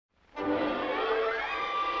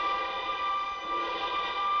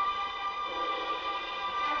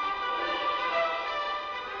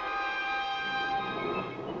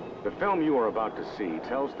film you are about to see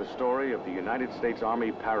tells the story of the United States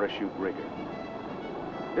Army parachute rigger.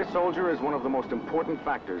 This soldier is one of the most important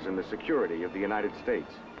factors in the security of the United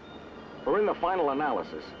States. For in the final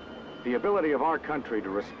analysis, the ability of our country to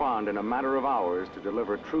respond in a matter of hours to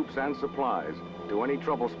deliver troops and supplies to any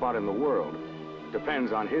trouble spot in the world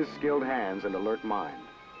depends on his skilled hands and alert mind.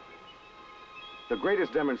 The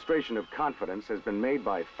greatest demonstration of confidence has been made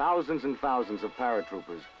by thousands and thousands of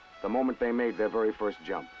paratroopers the moment they made their very first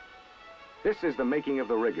jump. This is the making of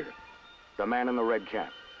the rigger, the man in the red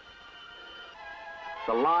cap.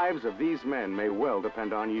 The lives of these men may well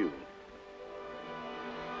depend on you.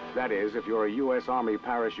 That is, if you're a U.S. Army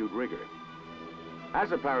parachute rigger.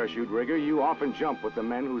 As a parachute rigger, you often jump with the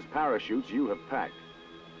men whose parachutes you have packed.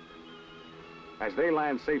 As they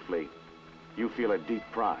land safely, you feel a deep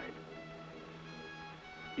pride.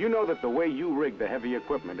 You know that the way you rig the heavy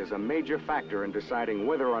equipment is a major factor in deciding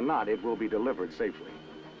whether or not it will be delivered safely.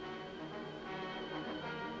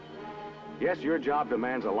 Yes, your job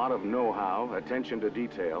demands a lot of know-how, attention to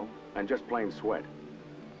detail, and just plain sweat.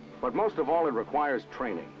 But most of all, it requires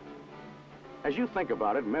training. As you think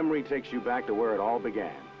about it, memory takes you back to where it all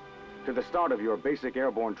began, to the start of your basic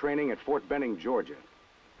airborne training at Fort Benning, Georgia.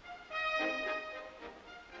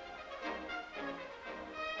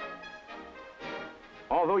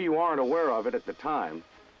 Although you aren't aware of it at the time,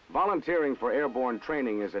 volunteering for airborne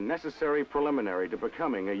training is a necessary preliminary to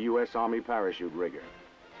becoming a U.S. Army parachute rigger.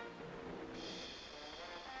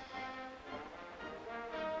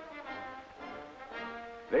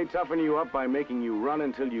 They toughen you up by making you run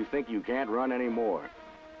until you think you can't run anymore.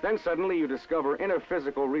 Then suddenly you discover inner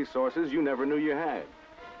physical resources you never knew you had.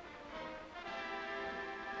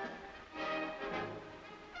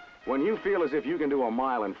 When you feel as if you can do a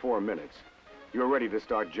mile in 4 minutes, you're ready to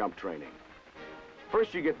start jump training.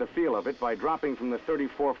 First, you get the feel of it by dropping from the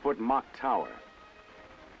 34-foot mock tower.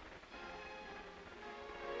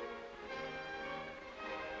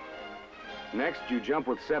 Next, you jump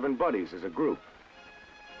with 7 buddies as a group.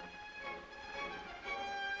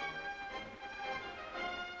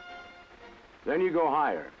 Then you go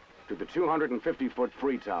higher, to the 250-foot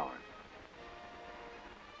free tower.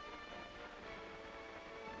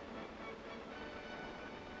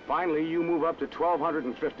 Finally, you move up to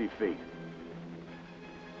 1,250 feet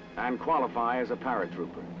and qualify as a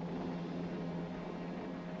paratrooper.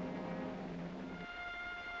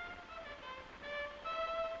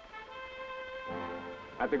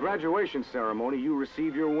 At the graduation ceremony, you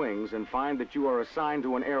receive your wings and find that you are assigned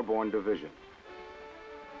to an airborne division.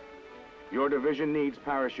 Your division needs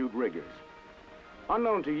parachute riggers.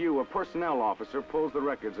 Unknown to you, a personnel officer pulls the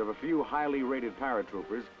records of a few highly rated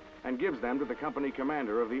paratroopers and gives them to the company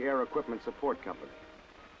commander of the Air Equipment Support Company.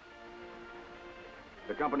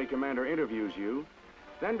 The company commander interviews you,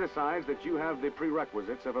 then decides that you have the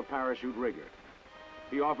prerequisites of a parachute rigger.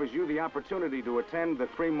 He offers you the opportunity to attend the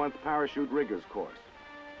 3-month parachute riggers course.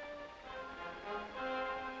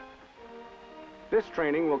 This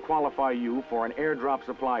training will qualify you for an airdrop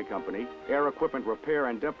supply company, air equipment repair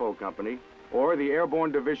and depot company, or the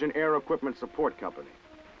Airborne Division Air Equipment Support Company.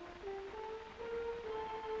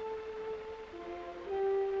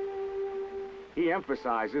 He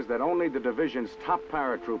emphasizes that only the division's top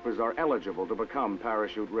paratroopers are eligible to become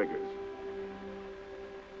parachute riggers.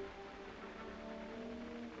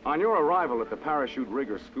 On your arrival at the parachute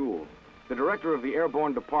rigger school, the director of the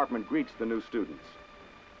airborne department greets the new students.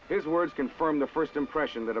 His words confirm the first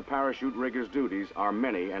impression that a parachute rigger's duties are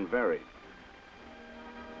many and varied.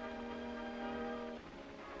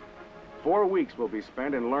 4 weeks will be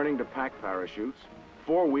spent in learning to pack parachutes,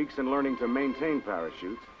 4 weeks in learning to maintain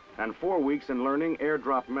parachutes, and 4 weeks in learning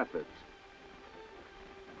airdrop methods.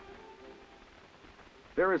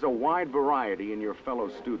 There is a wide variety in your fellow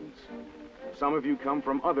students. Some of you come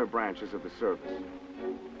from other branches of the service.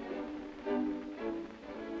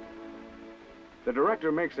 The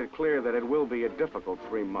director makes it clear that it will be a difficult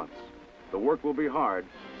 3 months. The work will be hard,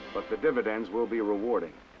 but the dividends will be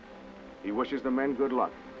rewarding. He wishes the men good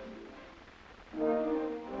luck.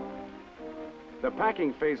 The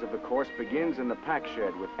packing phase of the course begins in the pack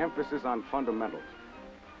shed with emphasis on fundamentals.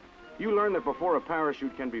 You learn that before a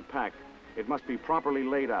parachute can be packed, it must be properly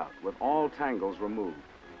laid out with all tangles removed.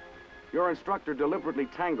 Your instructor deliberately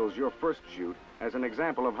tangles your first chute as an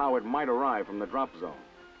example of how it might arrive from the drop zone.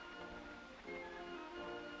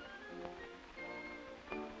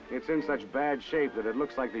 It's in such bad shape that it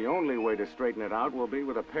looks like the only way to straighten it out will be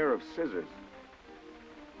with a pair of scissors.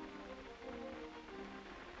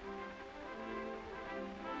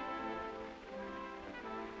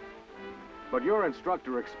 But your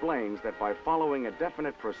instructor explains that by following a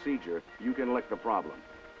definite procedure, you can lick the problem.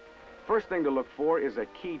 First thing to look for is a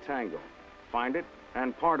key tangle. Find it,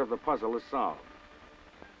 and part of the puzzle is solved.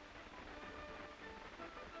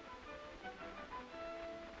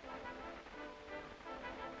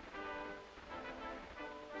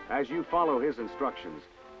 As you follow his instructions,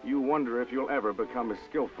 you wonder if you'll ever become as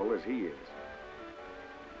skillful as he is.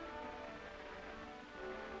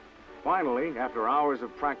 Finally, after hours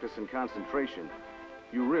of practice and concentration,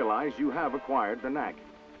 you realize you have acquired the knack.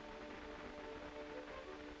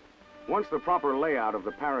 Once the proper layout of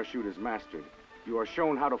the parachute is mastered, you are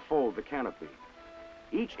shown how to fold the canopy.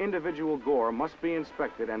 Each individual gore must be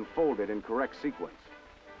inspected and folded in correct sequence.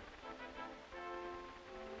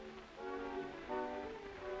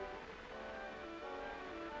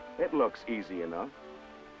 It looks easy enough.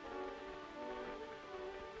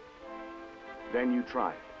 Then you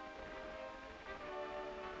try it.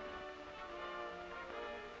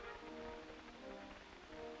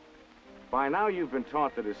 By now you've been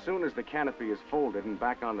taught that as soon as the canopy is folded and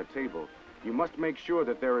back on the table, you must make sure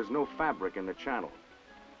that there is no fabric in the channel.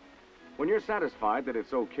 When you're satisfied that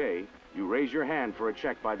it's okay, you raise your hand for a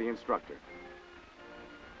check by the instructor.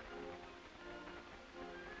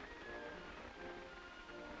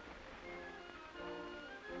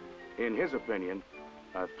 In his opinion,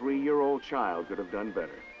 a 3-year-old child could have done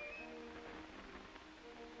better.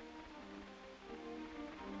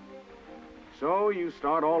 So you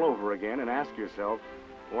start all over again and ask yourself,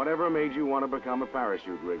 whatever made you want to become a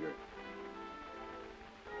parachute rigger?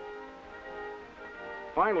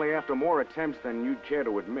 Finally, after more attempts than you'd care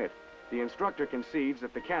to admit, the instructor concedes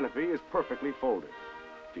that the canopy is perfectly folded.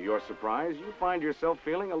 To your surprise, you find yourself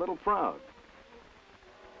feeling a little proud.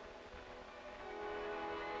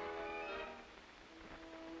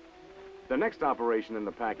 The next operation in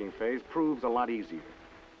the packing phase proves a lot easier.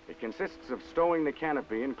 It consists of stowing the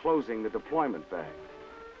canopy and closing the deployment bag.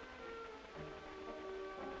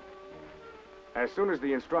 As soon as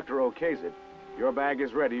the instructor okays it, your bag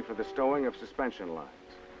is ready for the stowing of suspension lines.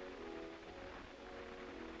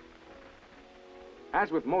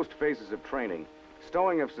 As with most phases of training,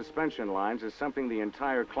 stowing of suspension lines is something the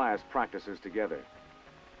entire class practices together.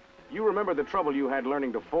 You remember the trouble you had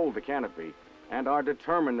learning to fold the canopy, and are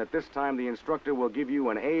determined that this time the instructor will give you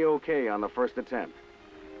an A-OK on the first attempt.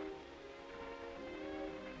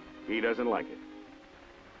 He doesn't like it.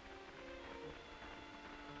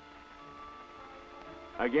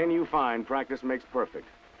 Again, you find practice makes perfect,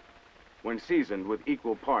 when seasoned with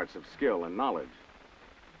equal parts of skill and knowledge.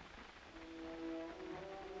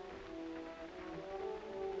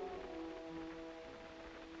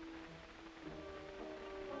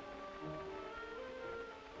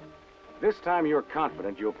 This time you're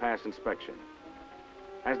confident you'll pass inspection.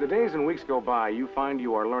 As the days and weeks go by, you find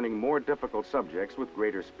you are learning more difficult subjects with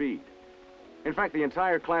greater speed. In fact, the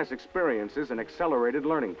entire class experiences an accelerated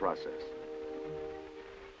learning process.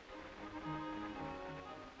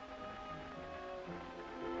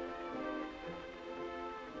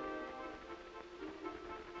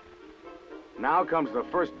 Now comes the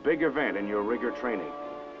first big event in your rigger training,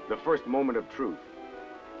 the first moment of truth.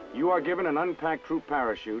 You are given an unpacked troop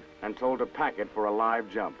parachute and told to pack it for a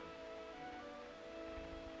live jump.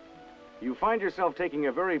 You find yourself taking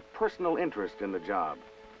a very personal interest in the job,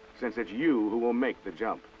 since it's you who will make the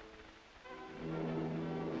jump.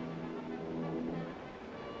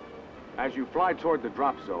 As you fly toward the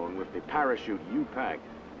drop zone with the parachute you packed,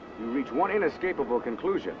 you reach one inescapable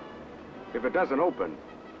conclusion. If it doesn't open,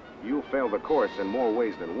 you'll fail the course in more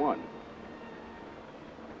ways than one.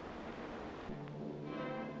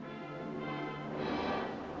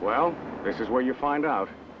 Well, this is where you find out.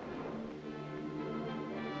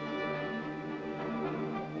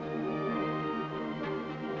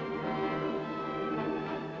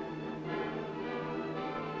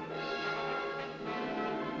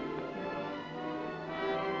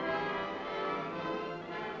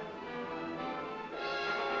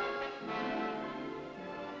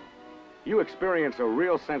 You experience a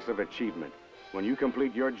real sense of achievement when you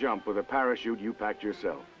complete your jump with a parachute you packed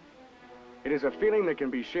yourself. It is a feeling that can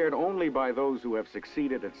be shared only by those who have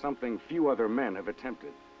succeeded at something few other men have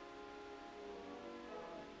attempted.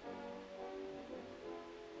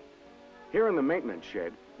 Here in the maintenance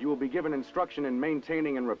shed, you will be given instruction in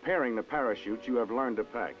maintaining and repairing the parachutes you have learned to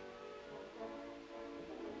pack.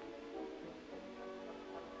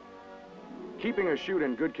 Keeping a chute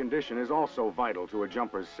in good condition is also vital to a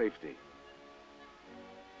jumper's safety.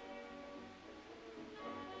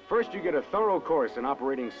 First, you get a thorough course in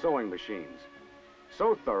operating sewing machines.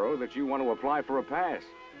 So thorough that you want to apply for a pass,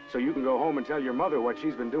 so you can go home and tell your mother what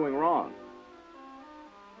she's been doing wrong.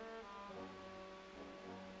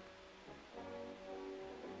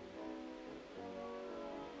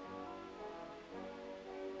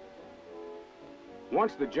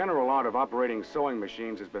 Once the general art of operating sewing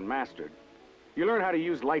machines has been mastered, you learn how to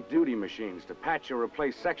use light-duty machines to patch or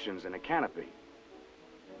replace sections in a canopy.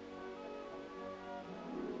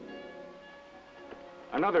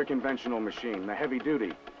 Another conventional machine, the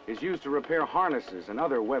heavy-duty, is used to repair harnesses and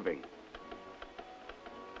other webbing.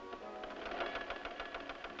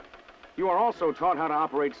 You are also taught how to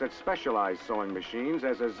operate such specialized sewing machines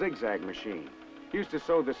as a zigzag machine, used to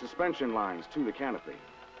sew the suspension lines to the canopy.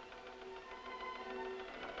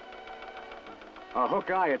 A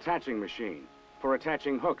hook-eye attaching machine for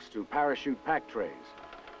attaching hooks to parachute pack trays.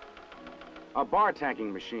 A bar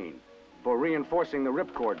tacking machine for reinforcing the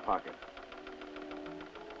ripcord pocket.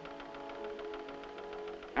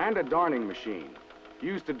 And a darning machine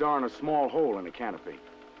used to darn a small hole in a canopy.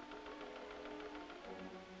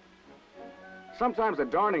 Sometimes a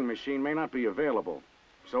darning machine may not be available,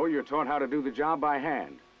 so you're taught how to do the job by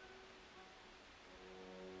hand.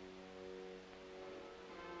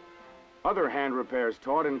 Other hand repairs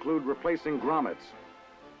taught include replacing grommets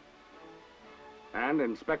and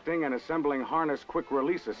inspecting and assembling harness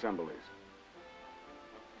quick-release assemblies.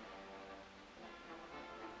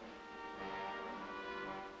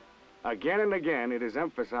 Again and again, it is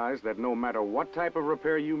emphasized that no matter what type of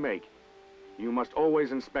repair you make, you must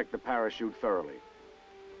always inspect the parachute thoroughly.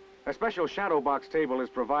 A special shadow box table is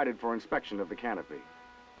provided for inspection of the canopy.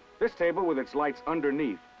 This table, with its lights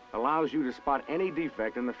underneath, allows you to spot any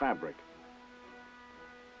defect in the fabric.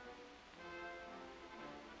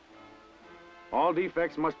 All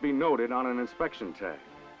defects must be noted on an inspection tag.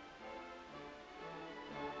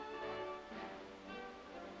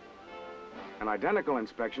 An identical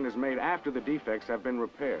inspection is made after the defects have been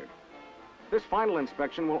repaired. This final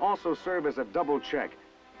inspection will also serve as a double check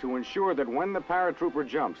to ensure that when the paratrooper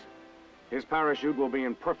jumps, his parachute will be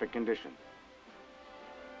in perfect condition.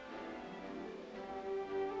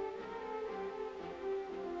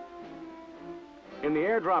 In the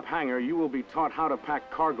airdrop hangar, you will be taught how to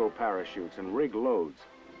pack cargo parachutes and rig loads.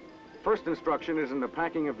 First instruction is in the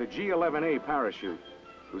packing of the G11A parachute,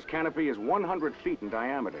 whose canopy is 100 feet in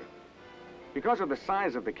diameter. Because of the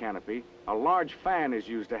size of the canopy, a large fan is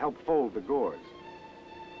used to help fold the gores.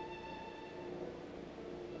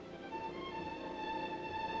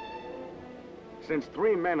 Since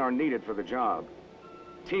 3 men are needed for the job,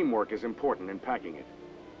 teamwork is important in packing it.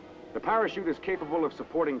 The parachute is capable of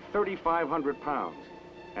supporting 3,500 pounds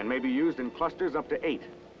and may be used in clusters up to 8.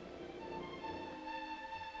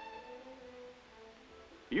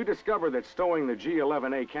 You discover that stowing the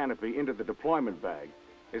G11A canopy into the deployment bag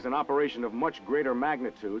is an operation of much greater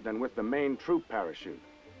magnitude than with the main troop parachute.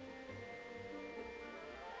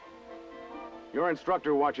 Your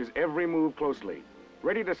instructor watches every move closely,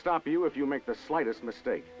 ready to stop you if you make the slightest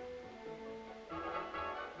mistake.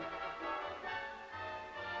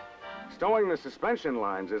 Stowing the suspension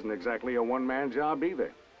lines isn't exactly a one-man job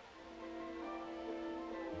either.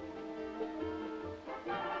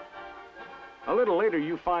 A little later,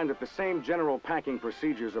 you find that the same general packing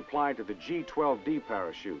procedures apply to the G12D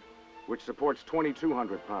parachute, which supports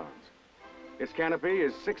 2,200 pounds. Its canopy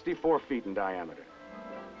is 64 feet in diameter.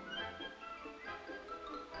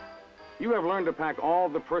 You have learned to pack all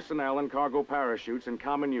the personnel and cargo parachutes in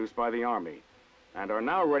common use by the Army, and are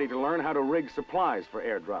now ready to learn how to rig supplies for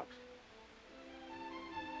airdrops.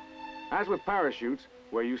 As with parachutes,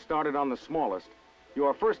 where you started on the smallest, you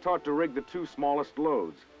are first taught to rig the 2 smallest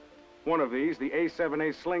loads. One of these, the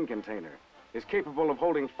A7A sling container, is capable of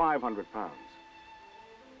holding 500 pounds.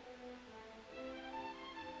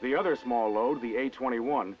 The other small load, the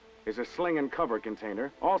A21, is a sling and cover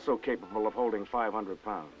container, also capable of holding 500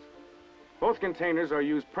 pounds. Both containers are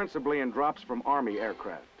used principally in drops from Army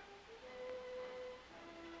aircraft.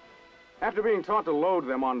 After being taught to load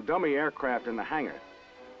them on dummy aircraft in the hangar,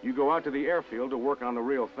 you go out to the airfield to work on the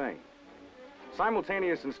real thing.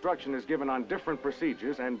 Simultaneous instruction is given on different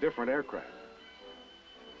procedures and different aircraft.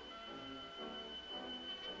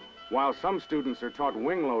 While some students are taught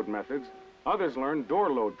wing load methods, others learn door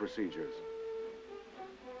load procedures.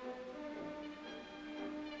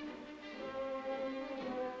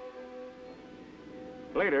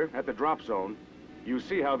 Later, at the drop zone, you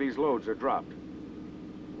see how these loads are dropped.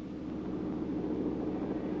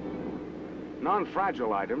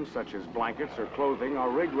 Non-fragile items, such as blankets or clothing,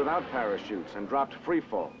 are rigged without parachutes and dropped free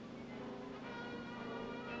fall.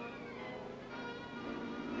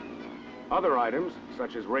 Other items,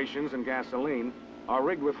 such as rations and gasoline, are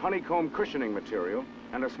rigged with honeycomb cushioning material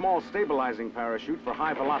and a small stabilizing parachute for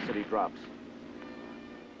high-velocity drops.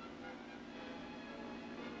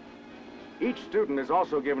 Each student is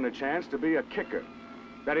also given a chance to be a kicker.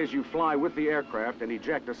 That is, you fly with the aircraft and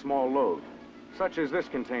eject a small load, such as this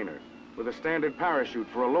container, with a standard parachute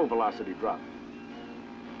for a low-velocity drop.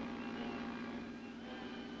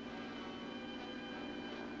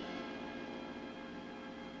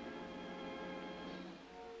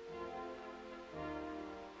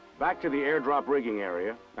 Back to the airdrop rigging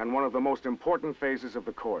area and one of the most important phases of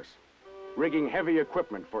the course, rigging heavy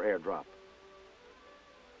equipment for airdrop.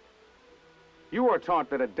 You are taught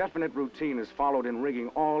that a definite routine is followed in rigging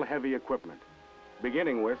all heavy equipment,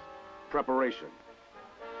 beginning with preparation.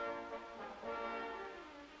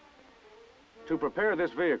 To prepare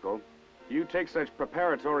this vehicle, you take such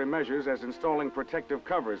preparatory measures as installing protective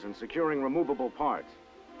covers and securing removable parts.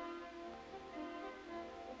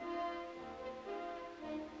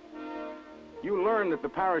 You learn that the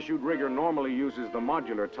parachute rigger normally uses the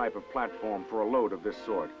modular type of platform for a load of this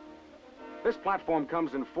sort. This platform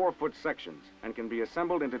comes in 4-foot sections and can be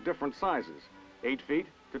assembled into different sizes, 8 feet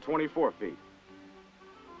to 24 feet.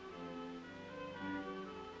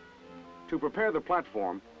 To prepare the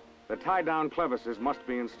platform, the tie-down clevises must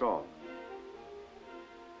be installed.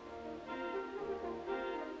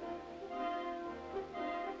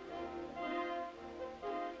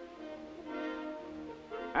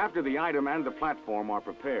 After the item and the platform are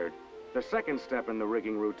prepared, the second step in the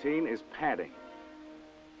rigging routine is padding.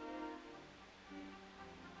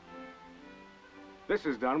 This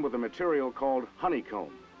is done with a material called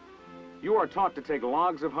honeycomb. You are taught to take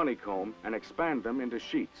logs of honeycomb and expand them into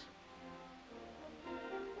sheets.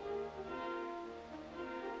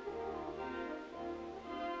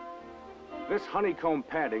 This honeycomb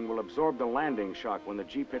padding will absorb the landing shock when the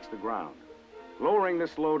Jeep hits the ground. Lowering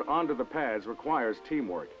this load onto the pads requires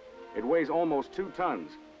teamwork. It weighs almost 2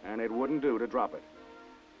 tons, and it wouldn't do to drop it.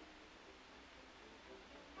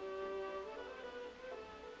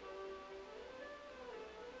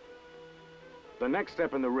 The next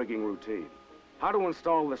step in the rigging routine, how to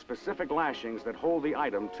install the specific lashings that hold the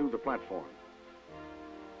item to the platform.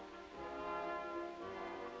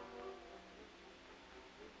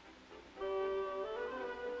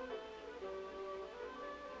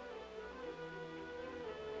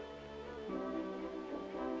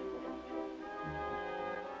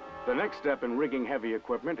 The next step in rigging heavy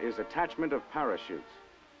equipment is attachment of parachutes.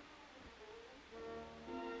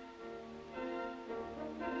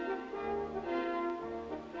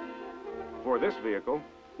 For this vehicle,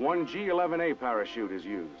 one G11A parachute is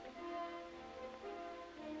used.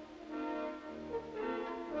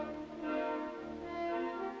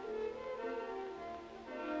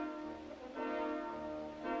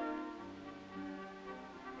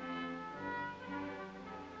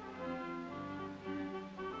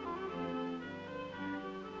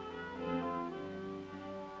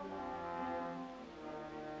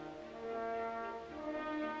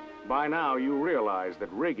 By now, you realize that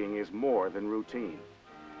rigging is more than routine.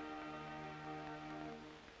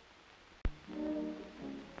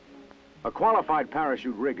 A qualified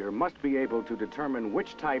parachute rigger must be able to determine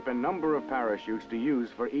which type and number of parachutes to use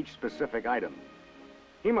for each specific item.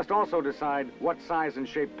 He must also decide what size and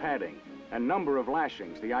shape padding and number of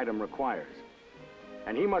lashings the item requires.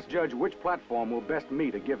 And he must judge which platform will best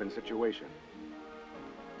meet a given situation.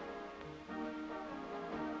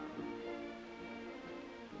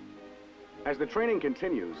 As the training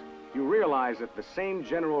continues, you realize that the same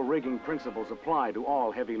general rigging principles apply to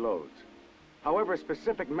all heavy loads. However,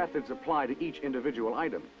 specific methods apply to each individual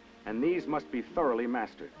item, and these must be thoroughly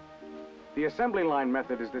mastered. The assembly line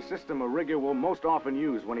method is the system a rigger will most often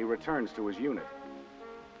use when he returns to his unit.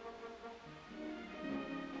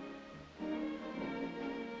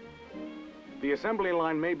 The assembly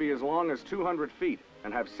line may be as long as 200 feet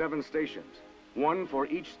and have 7 stations, one for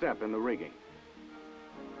each step in the rigging.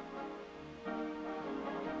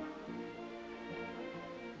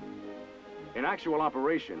 In actual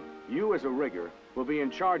operation, you as a rigger will be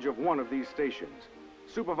in charge of one of these stations,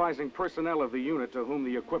 supervising personnel of the unit to whom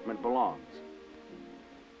the equipment belongs.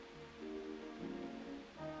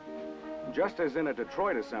 Just as in a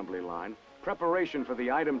Detroit assembly line, preparation for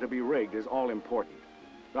the item to be rigged is all important.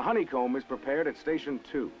 The honeycomb is prepared at Station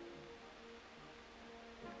 2.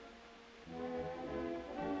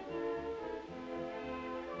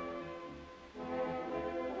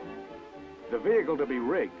 The vehicle to be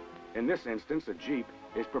rigged, in this instance a Jeep,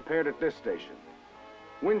 is prepared at this station.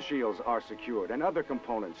 Windshields are secured and other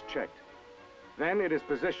components checked. Then it is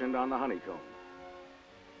positioned on the honeycomb.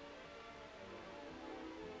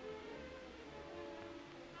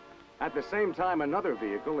 At the same time, another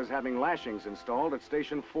vehicle is having lashings installed at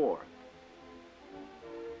Station 4.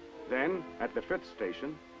 Then, at the 5th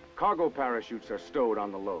station, cargo parachutes are stowed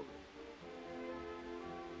on the load.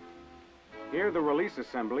 Here, the release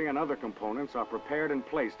assembly and other components are prepared and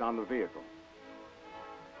placed on the vehicle.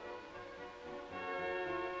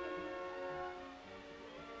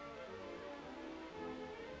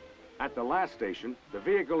 At the last station, the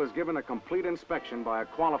vehicle is given a complete inspection by a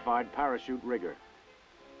qualified parachute rigger.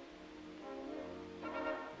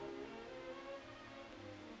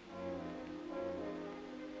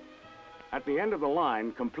 At the end of the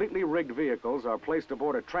line, completely rigged vehicles are placed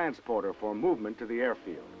aboard a transporter for movement to the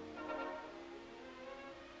airfield.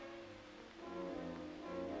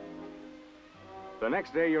 The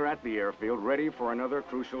next day, you're at the airfield, ready for another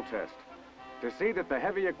crucial test, to see that the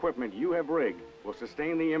heavy equipment you have rigged will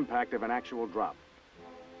sustain the impact of an actual drop.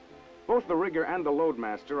 Both the rigger and the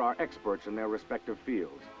loadmaster are experts in their respective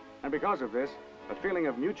fields, and because of this, a feeling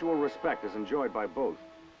of mutual respect is enjoyed by both.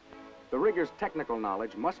 The rigger's technical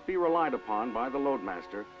knowledge must be relied upon by the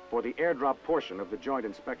loadmaster for the airdrop portion of the joint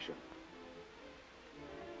inspection.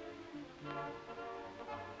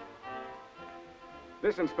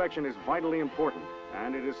 This inspection is vitally important,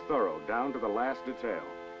 and it is thorough down to the last detail.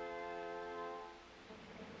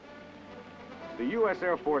 The U.S.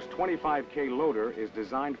 Air Force 25K loader is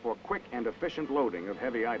designed for quick and efficient loading of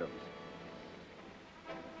heavy items.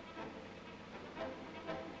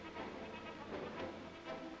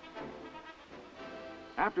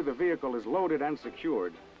 After the vehicle is loaded and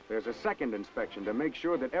secured, there's a second inspection to make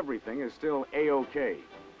sure that everything is still A-OK.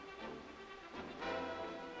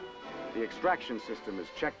 The extraction system is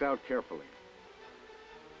checked out carefully.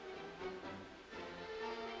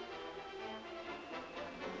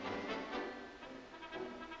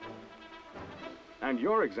 And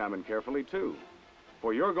you're examined carefully too,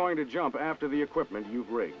 for you're going to jump after the equipment you've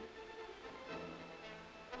rigged.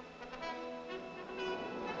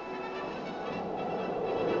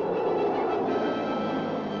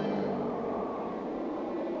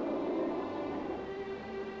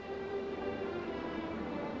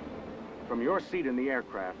 From your seat in the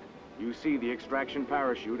aircraft, you see the extraction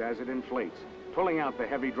parachute as it inflates, pulling out the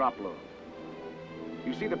heavy drop load.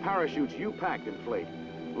 You see the parachutes you packed inflate,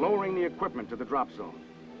 lowering the equipment to the drop zone.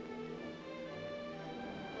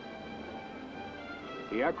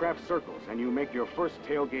 The aircraft circles and you make your first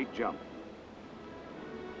tailgate jump.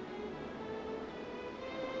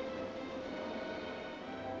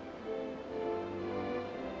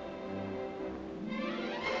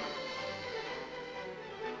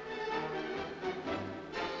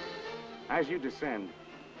 As you descend,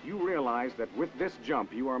 you realize that with this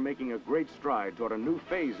jump, you are making a great stride toward a new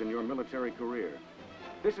phase in your military career.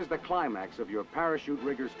 This is the climax of your parachute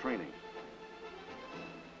rigger's training.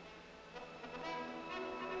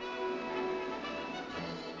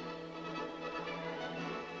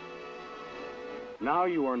 Now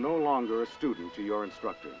you are no longer a student to your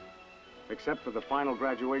instructor. Except for the final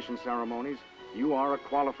graduation ceremonies, you are a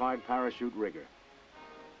qualified parachute rigger.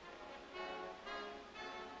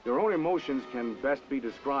 Your own emotions can best be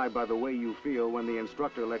described by the way you feel when the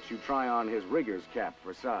instructor lets you try on his rigger's cap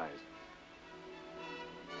for size.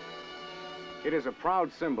 It is a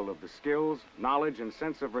proud symbol of the skills, knowledge, and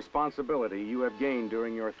sense of responsibility you have gained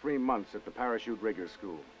during your 3 months at the Parachute Rigger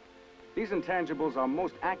School. These intangibles are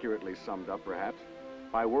most accurately summed up, perhaps,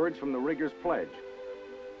 by words from the rigger's pledge,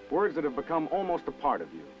 words that have become almost a part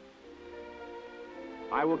of you.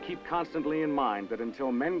 I will keep constantly in mind that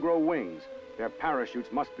until men grow wings, their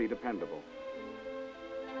parachutes must be dependable.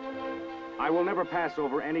 I will never pass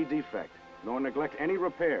over any defect, nor neglect any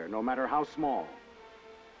repair, no matter how small.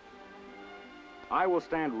 I will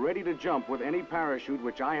stand ready to jump with any parachute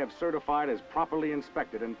which I have certified as properly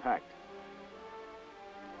inspected and packed.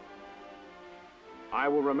 I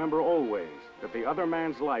will remember always that the other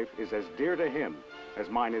man's life is as dear to him as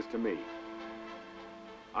mine is to me.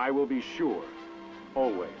 I will be sure,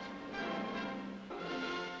 always.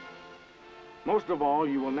 Most of all,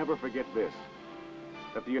 you will never forget this,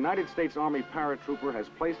 that the United States Army paratrooper has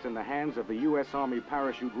placed in the hands of the U.S. Army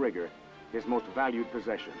parachute rigger his most valued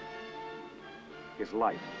possession, his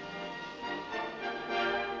life.